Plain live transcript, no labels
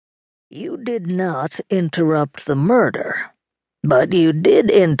You did not interrupt the murder, but you did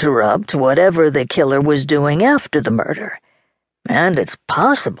interrupt whatever the killer was doing after the murder. And it's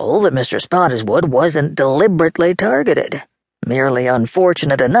possible that Mr. Spottiswoode wasn't deliberately targeted, merely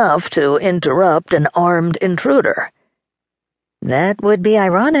unfortunate enough to interrupt an armed intruder. That would be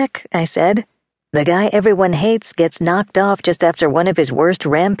ironic, I said. The guy everyone hates gets knocked off just after one of his worst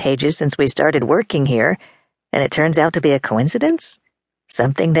rampages since we started working here, and it turns out to be a coincidence?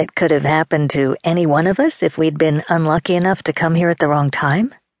 Something that could have happened to any one of us if we'd been unlucky enough to come here at the wrong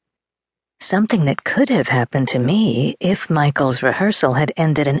time? Something that could have happened to me if Michael's rehearsal had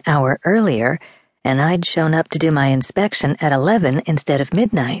ended an hour earlier and I'd shown up to do my inspection at 11 instead of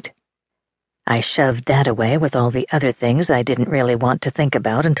midnight. I shoved that away with all the other things I didn't really want to think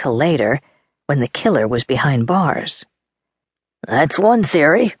about until later, when the killer was behind bars. That's one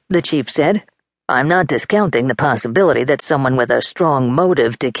theory, the chief said. I'm not discounting the possibility that someone with a strong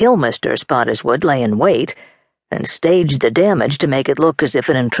motive to kill Mr. Spottiswoode lay in wait and staged the damage to make it look as if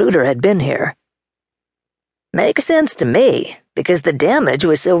an intruder had been here. Makes sense to me, because the damage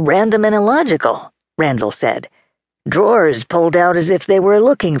was so random and illogical, Randall said. Drawers pulled out as if they were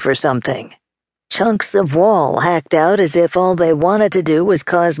looking for something. Chunks of wall hacked out as if all they wanted to do was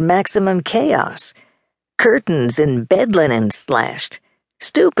cause maximum chaos. Curtains and bed linen slashed.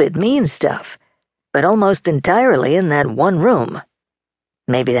 Stupid, mean stuff, but almost entirely in that one room.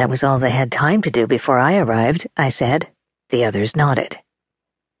 Maybe that was all they had time to do before I arrived, I said. The others nodded.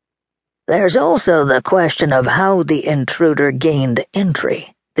 There's also the question of how the intruder gained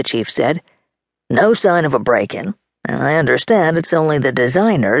entry, the chief said. No sign of a break-in, and I understand it's only the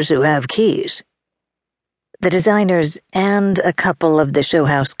designers who have keys. The designers and a couple of the show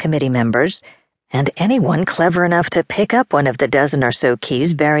house committee members, and anyone clever enough to pick up one of the dozen or so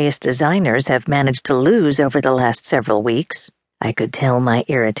keys various designers have managed to lose over the last several weeks. I could tell my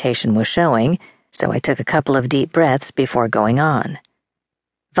irritation was showing, so I took a couple of deep breaths before going on.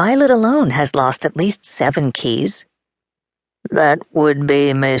 Violet alone has lost at least 7 keys. That would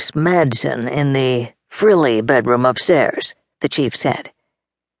be Miss Madsen in the frilly bedroom upstairs, the chief said.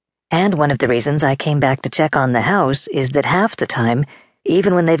 And one of the reasons I came back to check on the house is that half the time,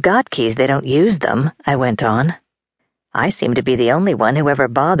 even when they've got keys, they don't use them, I went on. I seem to be the only one who ever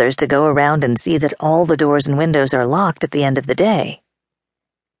bothers to go around and see that all the doors and windows are locked at the end of the day.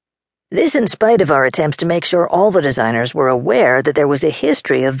 This in spite of our attempts to make sure all the designers were aware that there was a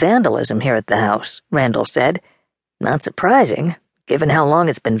history of vandalism here at the house, Randall said. Not surprising, given how long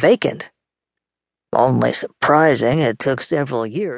it's been vacant. Only surprising it took several years.